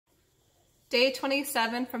Day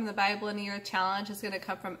 27 from the Bible in a Year Challenge is going to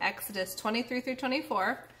come from Exodus 23 through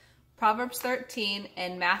 24, Proverbs 13,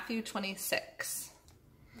 and Matthew 26.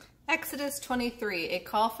 Exodus 23, a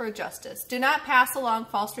call for justice. Do not pass along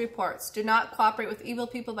false reports. Do not cooperate with evil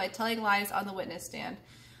people by telling lies on the witness stand.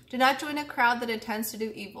 Do not join a crowd that intends to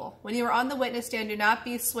do evil. When you are on the witness stand, do not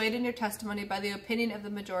be swayed in your testimony by the opinion of the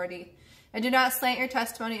majority. And do not slant your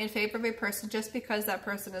testimony in favor of a person just because that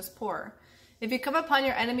person is poor. If you come upon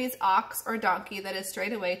your enemy's ox or donkey that is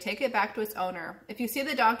strayed away, take it back to its owner. If you see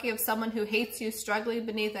the donkey of someone who hates you struggling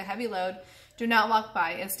beneath a heavy load, do not walk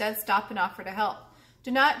by. Instead, stop and offer to help.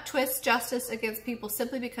 Do not twist justice against people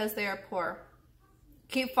simply because they are poor.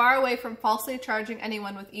 Keep far away from falsely charging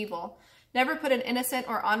anyone with evil. Never put an innocent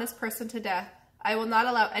or honest person to death. I will not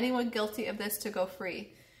allow anyone guilty of this to go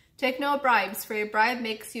free. Take no bribes, for a bribe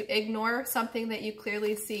makes you ignore something that you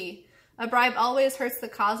clearly see. A bribe always hurts the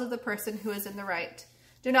cause of the person who is in the right.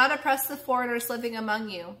 Do not oppress the foreigners living among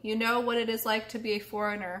you. You know what it is like to be a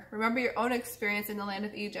foreigner. Remember your own experience in the land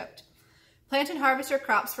of Egypt. Plant and harvest your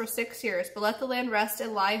crops for 6 years, but let the land rest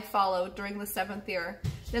and lie fallow during the 7th year.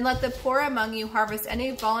 Then let the poor among you harvest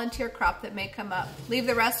any volunteer crop that may come up. Leave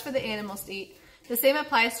the rest for the animals to eat. The same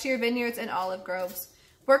applies to your vineyards and olive groves.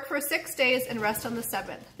 Work for 6 days and rest on the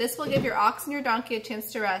 7th. This will give your ox and your donkey a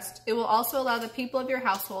chance to rest. It will also allow the people of your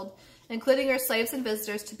household, including your slaves and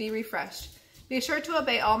visitors, to be refreshed. Be sure to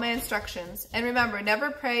obey all my instructions. And remember,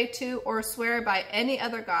 never pray to or swear by any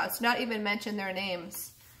other gods. Do not even mention their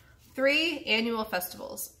names. 3 annual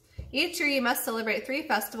festivals. Each year you must celebrate 3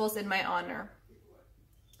 festivals in my honor.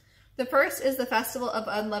 The first is the festival of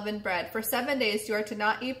unleavened bread. For 7 days you are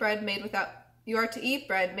to eat bread made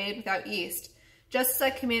without yeast, just as I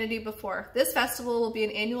commanded you before. This festival will be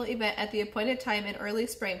an annual event at the appointed time in early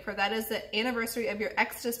spring, for that is the anniversary of your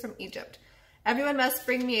exodus from Egypt. Everyone must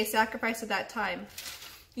bring me a sacrifice at that time.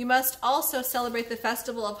 You must also celebrate the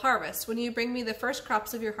festival of harvest, when you bring me the first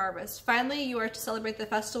crops of your harvest. Finally, you are to celebrate the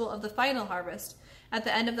festival of the final harvest, at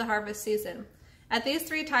the end of the harvest season. At these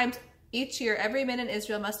 3 times each year, every man in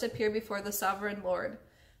Israel must appear before the sovereign Lord.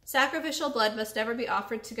 Sacrificial blood must never be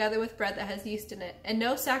offered together with bread that has yeast in it, and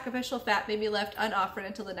no sacrificial fat may be left unoffered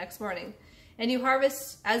until the next morning. And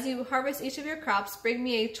as you harvest each of your crops, bring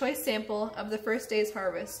me a choice sample of the first day's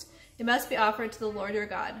harvest. It must be offered to the Lord your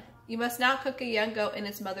God. You must not cook a young goat in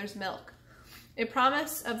its mother's milk. A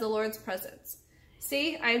promise of the Lord's presence.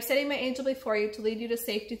 See, I am sending my angel before you to lead you to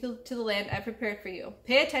safety to the land I prepared for you.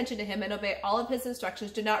 Pay attention to him and obey all of his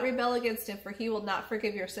instructions. Do not rebel against him, for he will not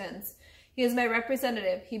forgive your sins. He is my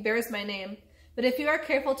representative. He bears my name. But if you are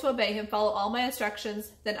careful to obey him, follow all my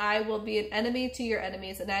instructions, then I will be an enemy to your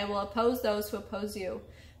enemies, and I will oppose those who oppose you.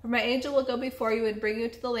 For my angel will go before you and bring you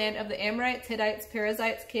to the land of the Amorites, Hittites,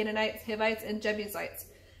 Perizzites, Canaanites, Hivites, and Jebusites,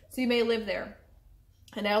 so you may live there.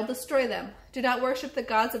 And I will destroy them. Do not worship the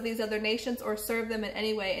gods of these other nations or serve them in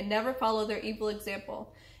any way, and never follow their evil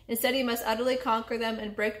example. Instead, you must utterly conquer them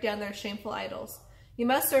and break down their shameful idols. You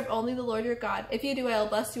must serve only the Lord your God. If you do, I will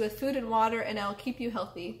bless you with food and water, and I will keep you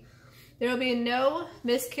healthy. There will be no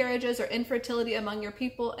miscarriages or infertility among your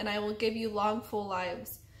people, and I will give you long, full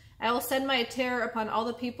lives. I will send my terror upon all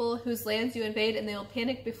the people whose lands you invade, and they will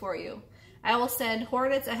panic before you. I will send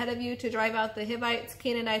hornets ahead of you to drive out the Hivites,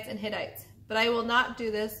 Canaanites, and Hittites. But I will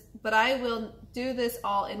do this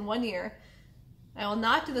all in 1 year. I will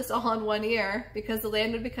not do this all in 1 year, because the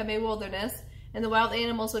land would become a wilderness, and the wild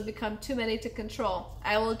animals would become too many to control.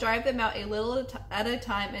 I will drive them out a little at a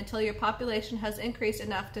time until your population has increased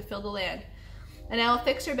enough to fill the land. And I will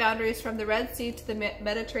fix your boundaries from the Red Sea to the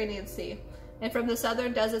Mediterranean Sea, and from the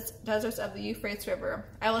southern deserts of the Euphrates River.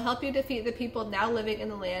 I will help you defeat the people now living in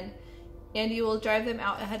the land, and you will drive them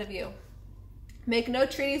out ahead of you. Make no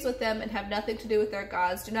treaties with them and have nothing to do with their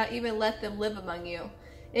gods. Do not even let them live among you.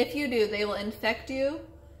 If you do, they will infect you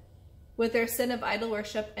with their sin of idol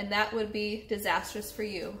worship, and that would be disastrous for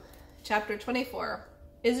you. Chapter 24.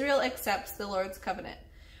 Israel accepts the Lord's covenant.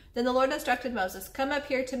 Then the Lord instructed Moses, "Come up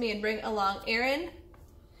here to me and bring along Aaron,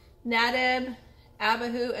 Nadab,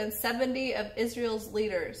 Abihu, and 70 of Israel's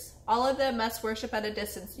leaders. All of them must worship at a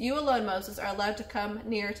distance. You alone, Moses, are allowed to come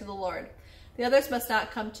near to the Lord. The others must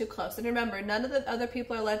not come too close. And remember, none of the other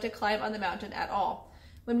people are allowed to climb on the mountain at all."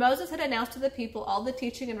 When Moses had announced to the people all the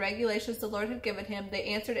teaching and regulations the Lord had given him, they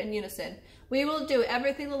answered in unison, "We will do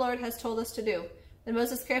everything the Lord has told us to do." Then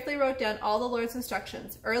Moses carefully wrote down all the Lord's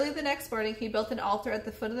instructions. Early the next morning, he built an altar at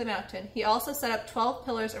the foot of the mountain. He also set up 12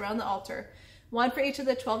 pillars around the altar, one for each of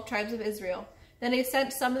the 12 tribes of Israel. Then he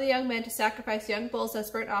sent some of the young men to sacrifice young bulls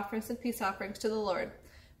as burnt offerings and peace offerings to the Lord.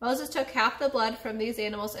 Moses took half the blood from these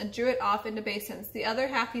animals and drew it off into basins. The other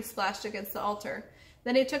half he splashed against the altar.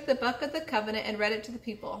 Then he took the book of the covenant and read it to the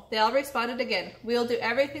people. They all responded again, "We will do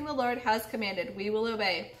everything the Lord has commanded. We will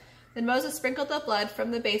obey." Then Moses sprinkled the blood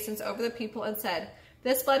from the basins over the people and said,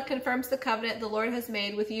 "This blood confirms the covenant the Lord has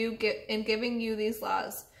made with you in giving you these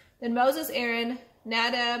laws." Then Moses, Aaron,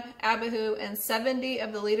 Nadab, Abihu, and 70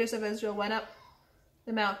 of the leaders of Israel went up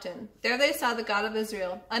the mountain. There they saw the God of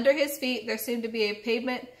Israel. Under his feet there seemed to be a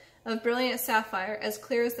pavement of brilliant sapphire, as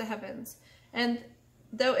clear as the heavens. And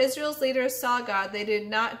though Israel's leaders saw God, they did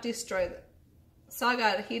not destroy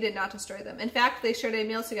them. He did not destroy them. In fact, they shared a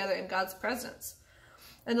meal together in God's presence.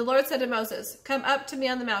 And the Lord said to Moses, "Come up to me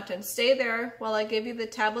on the mountain. Stay there while I give you the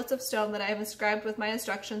tablets of stone that I have inscribed with my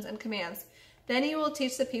instructions and commands. Then you will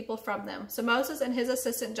teach the people from them." So Moses and his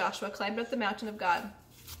assistant Joshua climbed up the mountain of God.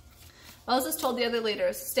 Moses told the other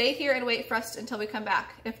leaders, "Stay here and wait for us until we come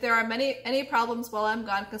back. If there are any problems while I'm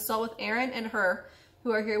gone, consult with Aaron and Hur,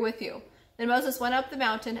 who are here with you." Then Moses went up the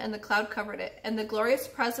mountain, and the cloud covered it. And the glorious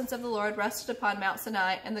presence of the Lord rested upon Mount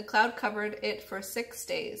Sinai, and the cloud covered it for 6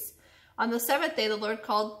 days. On the 7th day the Lord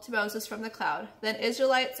called to Moses from the cloud. Then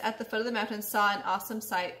Israelites at the foot of the mountain saw an awesome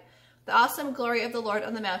sight. The awesome glory of the Lord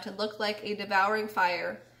on the mountain looked like a devouring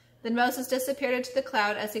fire. Then Moses disappeared into the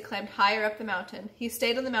cloud as he climbed higher up the mountain. He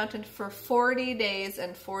stayed on the mountain for 40 days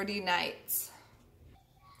and 40 nights.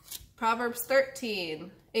 Proverbs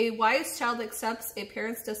 13. A wise child accepts a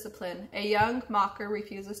parent's discipline. A young mocker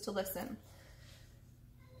refuses to listen.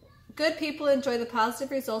 Good people enjoy the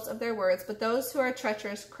positive results of their words, but those who are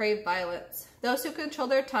treacherous crave violence. Those who control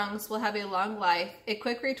their tongues will have a long life. A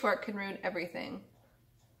quick retort can ruin everything.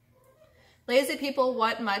 Lazy people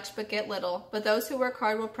want much but get little, but those who work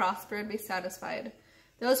hard will prosper and be satisfied.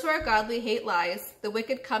 Those who are godly hate lies. The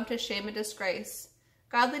wicked come to shame and disgrace.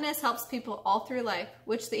 Godliness helps people all through life,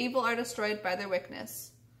 which the evil are destroyed by their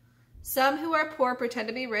wickedness. Some who are poor pretend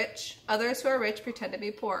to be rich. Others who are rich pretend to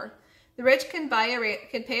be poor. The rich can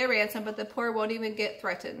pay a ransom, but the poor won't even get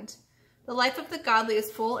threatened. The life of the godly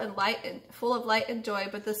is full of light and joy,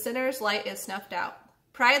 but the sinner's light is snuffed out.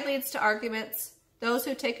 Pride leads to arguments. Those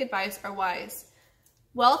who take advice are wise.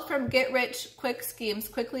 Wealth from get-rich-quick schemes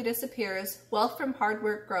quickly disappears. Wealth from hard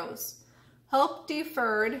work grows. Hope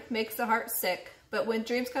deferred makes the heart sick, but when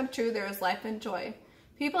dreams come true, there is life and joy.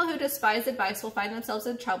 People who despise advice will find themselves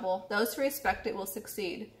in trouble. Those who respect it will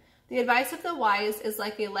succeed. The advice of the wise is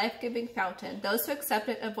like a life-giving fountain. Those who accept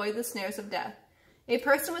it avoid the snares of death. A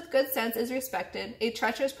person with good sense is respected. A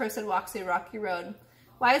treacherous person walks a rocky road.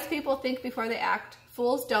 Wise people think before they act.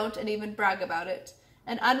 Fools don't and even brag about it.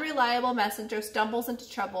 An unreliable messenger stumbles into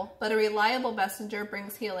trouble, but a reliable messenger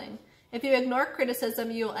brings healing. If you ignore criticism,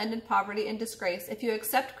 you will end in poverty and disgrace. If you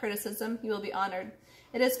accept criticism, you will be honored.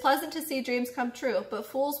 It is pleasant to see dreams come true, but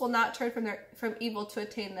fools will not turn from evil to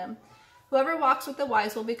attain them. Whoever walks with the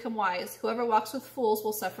wise will become wise. Whoever walks with fools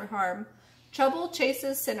will suffer harm. Trouble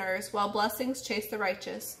chases sinners, while blessings chase the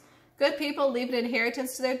righteous. Good people leave an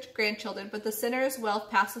inheritance to their grandchildren, but the sinner's wealth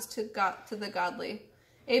passes to the godly.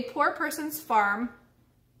 A poor person's farm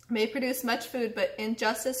may produce much food, but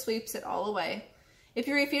injustice sweeps it all away. If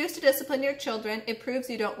you refuse to discipline your children, it proves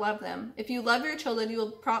you don't love them. If you love your children,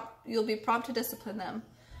 you'll be prompt to discipline them.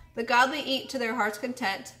 The godly eat to their heart's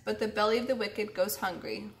content, but the belly of the wicked goes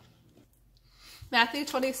hungry. Matthew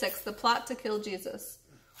 26, the plot to kill Jesus.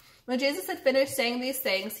 When Jesus had finished saying these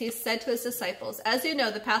things, he said to his disciples, "As you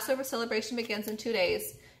know, the Passover celebration begins in 2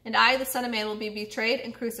 days, and I, the Son of Man, will be betrayed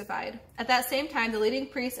and crucified." At that same time, the leading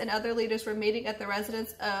priests and other leaders were meeting at the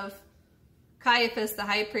residence of Caiaphas, the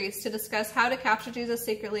high priest, to discuss how to capture Jesus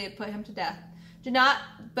secretly and put him to death.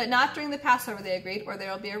 But not during the Passover, they agreed, or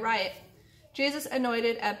there will be a riot. Jesus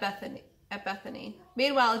anointed at Bethany.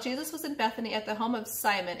 Meanwhile, Jesus was in Bethany at the home of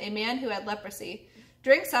Simon, a man who had leprosy.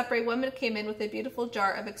 During supper, a woman came in with a beautiful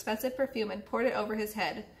jar of expensive perfume and poured it over his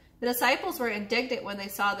head. The disciples were indignant when they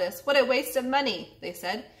saw this. "What a waste of money," they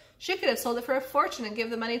said. "She could have sold it for a fortune and given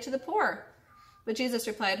the money to the poor." But Jesus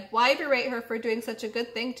replied, "Why berate her for doing such a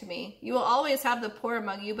good thing to me? You will always have the poor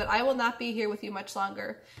among you, but I will not be here with you much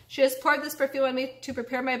longer. She has poured this perfume on me to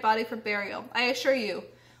prepare my body for burial. I assure you,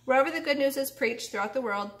 wherever the good news is preached throughout the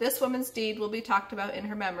world, this woman's deed will be talked about in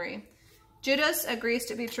her memory." Judas agrees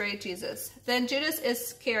to betray Jesus. Then Judas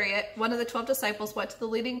Iscariot, one of the 12 disciples, went to the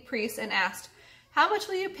leading priests and asked, "How much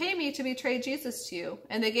will you pay me to betray Jesus to you?"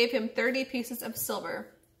 And they gave him 30 pieces of silver.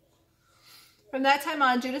 From that time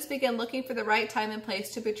on, Judas began looking for the right time and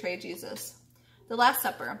place to betray Jesus. The Last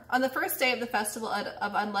Supper. On the first day of the festival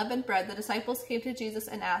of unleavened bread, the disciples came to Jesus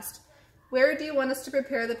and asked, "Where do you want us to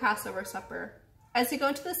prepare the Passover supper?" "As you go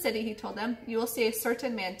into the city," he told them, "you will see a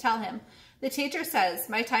certain man. Tell him, 'The teacher says,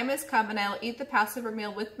 my time has come, and I will eat the Passover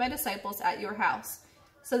meal with my disciples at your house.'"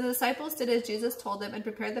 So the disciples did as Jesus told them and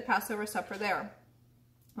prepared the Passover supper there.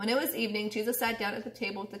 When it was evening, Jesus sat down at the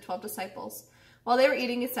table with the 12 disciples. While they were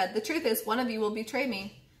eating, he said, "The truth is, one of you will betray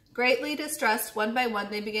me." Greatly distressed, one by one,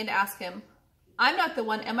 they began to ask him, "I'm not the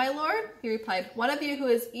one, am I, Lord?" He replied, "One of you who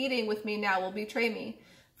is eating with me now will betray me.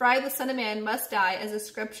 For I, the Son of Man, must die, as the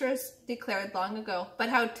scriptures declared long ago. But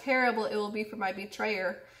how terrible it will be for my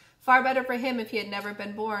betrayer. Far better for him if he had never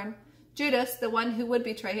been born." Judas, the one who would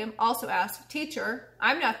betray him, also asked, "Teacher,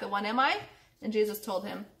 I'm not the one, am I?" And Jesus told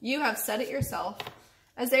him, "You have said it yourself."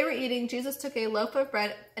 As they were eating, Jesus took a loaf of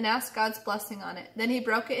bread and asked God's blessing on it. Then he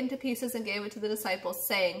broke it into pieces and gave it to the disciples,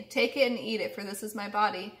 saying, "Take it and eat it, for this is my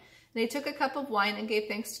body." And he took a cup of wine and gave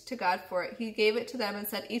thanks to God for it. He gave it to them and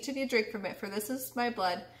said, "Each of you drink from it, for this is my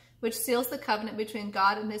blood, which seals the covenant between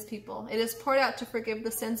God and his people. It is poured out to forgive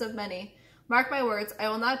the sins of many. Mark my words, I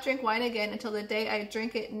will not drink wine again until the day I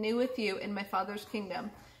drink it new with you in my Father's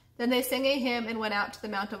kingdom." Then they sang a hymn and went out to the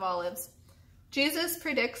Mount of Olives. Jesus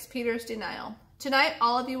predicts Peter's denial. "Tonight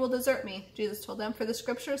all of you will desert me," Jesus told them, "for the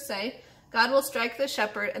scriptures say, God will strike the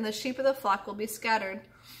shepherd, and the sheep of the flock will be scattered.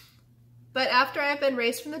 But after I have been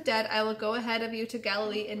raised from the dead, I will go ahead of you to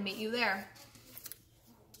Galilee and meet you there."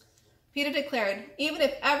 Peter declared, "Even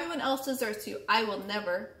if everyone else deserts you, I will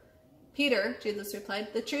never." "Peter," Jesus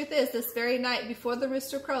replied, "the truth is, this very night before the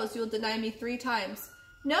rooster crows, you will deny me 3 times.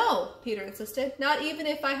 "No," Peter insisted, "not even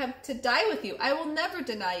if I have to die with you. I will never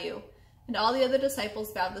deny you." And all the other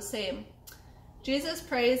disciples vowed the same. Jesus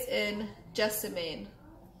prays in Gethsemane.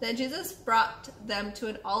 Then Jesus brought them to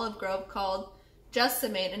an olive grove called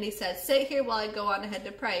Gethsemane, and he said, "Sit here while I go on ahead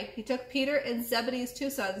to pray." He took Peter and Zebedee's 2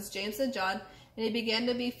 sons, James and John, and he began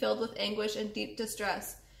to be filled with anguish and deep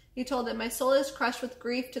distress. He told them, "My soul is crushed with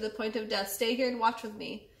grief to the point of death. Stay here and watch with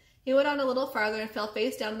me." He went on a little farther and fell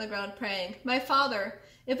face down on the ground, praying, "My Father,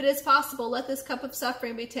 if it is possible, let this cup of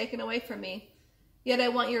suffering be taken away from me. Yet I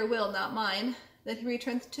want your will, not mine." Then he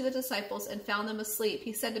returned to the disciples and found them asleep.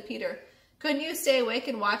 He said to Peter, "Couldn't you stay awake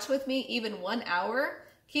and watch with me even 1 hour?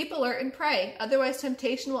 Keep alert and pray, otherwise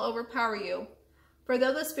temptation will overpower you. For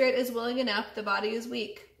though the spirit is willing enough, the body is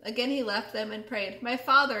weak." Again he left them and prayed, "My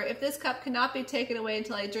Father, if this cup cannot be taken away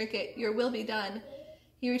until I drink it, your will be done."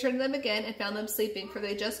 He returned to them again and found them sleeping, for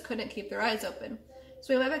they just couldn't keep their eyes open.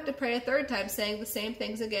 So he went back to pray a 3rd time, saying the same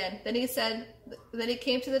things again. Then he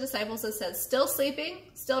came to the disciples and said, "Still sleeping?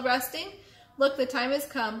 Still resting? Look, the time has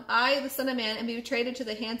come. I, the Son of Man, am betrayed into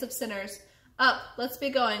the hands of sinners. Up, let's be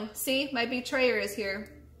going. See, my betrayer is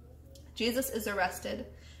here." Jesus is arrested.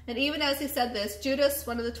 And even as he said this, Judas,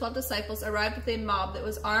 one of the 12 disciples, arrived with a mob that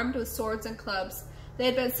was armed with swords and clubs. They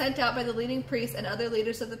had been sent out by the leading priests and other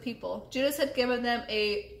leaders of the people. Judas had given them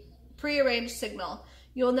a prearranged signal.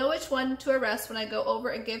 "You will know which one to arrest when I go over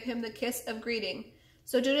and give him the kiss of greeting."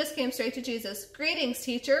 So Judas came straight to Jesus. "Greetings,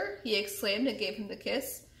 teacher," he exclaimed, and gave him the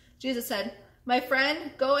kiss. Jesus said, "My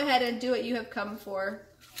friend, go ahead and do what you have come for."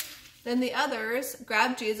 Then the others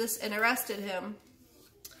grabbed Jesus and arrested him.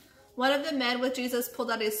 One of the men with Jesus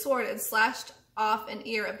pulled out a sword and slashed off an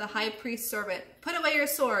ear of the high priest's servant. "Put away your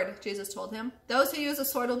sword," Jesus told him. "Those who use a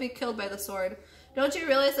sword will be killed by the sword. Don't you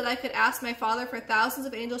realize that I could ask my Father for thousands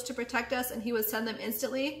of angels to protect us, and he would send them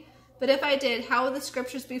instantly? But if I did, how would the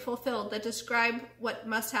scriptures be fulfilled that describe what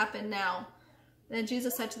must happen now?" Then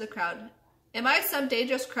Jesus said to the crowd, "Am I some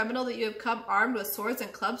dangerous criminal that you have come armed with swords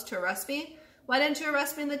and clubs to arrest me? Why didn't you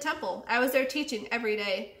arrest me in the temple? I was there teaching every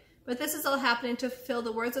day. But this is all happening to fulfill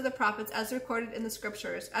the words of the prophets as recorded in the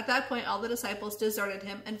scriptures." At that point, all the disciples deserted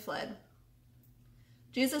him and fled.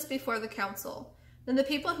 Jesus before the council. Then the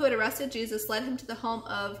people who had arrested Jesus led him to the home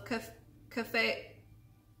of Caiaphas,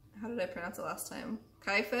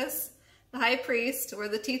 the high priest, where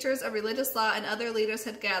the teachers of religious law and other leaders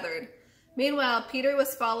had gathered. Meanwhile, Peter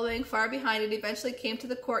was following far behind and eventually came to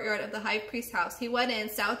the courtyard of the high priest's house. He went in,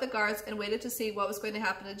 sat with the guards, and waited to see what was going to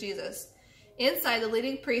happen to Jesus. Inside, the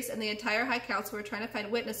leading priests and the entire high council were trying to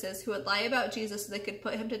find witnesses who would lie about Jesus so they could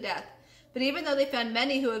put him to death. But even though they found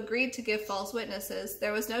many who agreed to give false witnesses,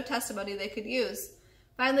 there was no testimony they could use.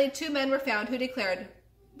 Finally, 2 men were found who declared,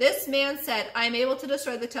 "This man said, I am able to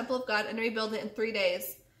destroy the temple of God and rebuild it in 3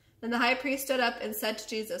 days." Then the high priest stood up and said to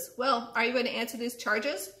Jesus, "Well, are you going to answer these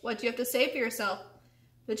charges? What do you have to say for yourself?"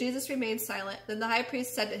 But Jesus remained silent. Then the high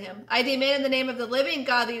priest said to him, "I demand in the name of the living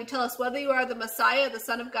God that you tell us whether you are the Messiah, the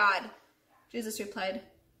Son of God." Jesus replied,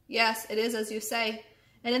 "Yes, it is as you say.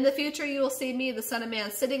 And in the future you will see me, the Son of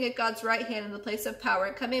Man, sitting at God's right hand in the place of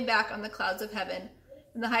power, coming back on the clouds of heaven."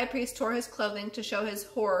 And the high priest tore his clothing to show his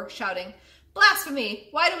horror, shouting, "Blasphemy!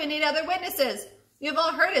 Why do we need other witnesses? You have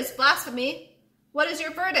all heard his blasphemy. What is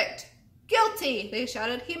your verdict?" "Guilty!" they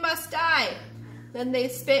shouted. "He must die." Then they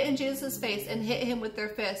spit in Jesus' face and hit him with their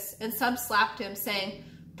fists, and some slapped him, saying,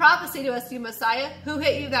 "Prophesy to us, you Messiah. Who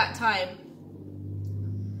hit you that time?"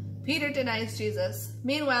 Peter denies Jesus.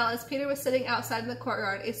 Meanwhile, as Peter was sitting outside in the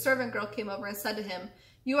courtyard, a servant girl came over and said to him,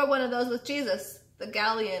 "You are one of those with Jesus, the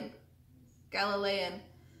Galilean."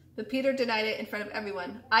 But Peter denied it in front of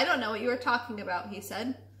everyone. "I don't know what you are talking about," he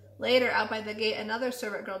said. Later, out by the gate, another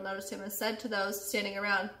servant girl noticed him and said to those standing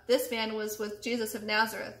around, "This man was with Jesus of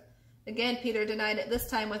Nazareth." Again, Peter denied it, this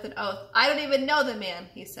time with an oath. "I don't even know the man,"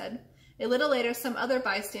 he said. A little later, some other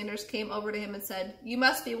bystanders came over to him and said, "You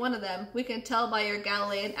must be one of them. We can tell by your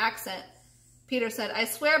Galilean accent." Peter said, "I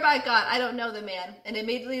swear by God, I don't know the man." And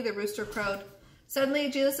immediately the rooster crowed.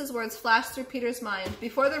 Suddenly, Jesus' words flashed through Peter's mind.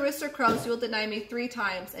 "Before the rooster crows, you will deny me 3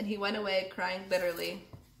 times." And he went away crying bitterly.